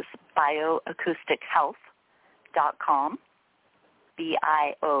website is BioAcousticHealth.com,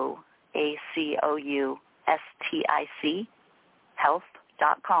 BioAcoustic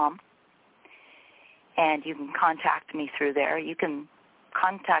health.com. And you can contact me through there. You can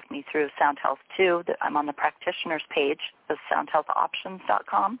contact me through Sound Health too. I'm on the practitioners page of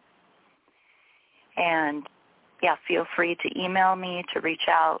soundhealthoptions.com. And feel free to email me, to reach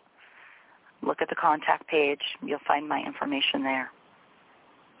out. Look at the contact page. You'll find my information there.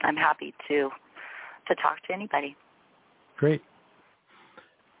 I'm happy to talk to anybody. Great.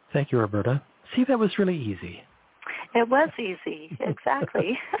 Thank you, Roberta. See, that was really easy. It was easy.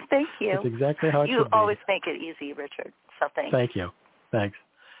 Exactly. Thank you. That's exactly how it should be. You always make it easy, Richard. So thanks. Thank you. Thanks.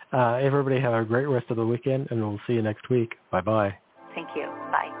 Everybody have a great rest of the weekend, and we'll see you next week. Bye-bye. Thank you.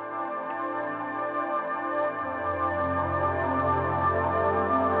 Bye.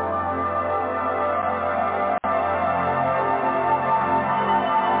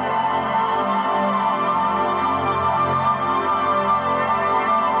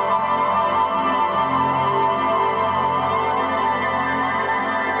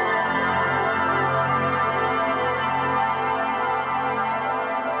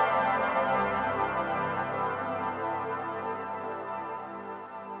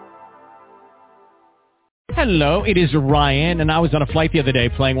 Hello, it is Ryan, and I was on a flight the other day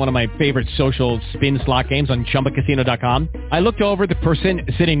playing one of my favorite social spin slot games on ChumbaCasino.com. I looked over at the person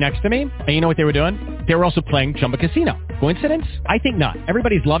sitting next to me, and you know what they were doing? They were also playing Chumba Casino. Coincidence? I think not.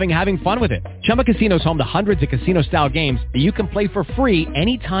 Everybody's loving having fun with it. Chumba Casino is home to hundreds of casino-style games that you can play for free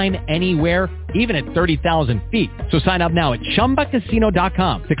anytime, anywhere, even at 30,000 feet. So sign up now at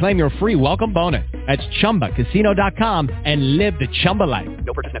ChumbaCasino.com to claim your free welcome bonus. That's ChumbaCasino.com and live the Chumba life.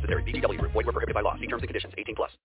 No purchase necessary. VGW. Void where prohibited by law. See terms and conditions. 18+.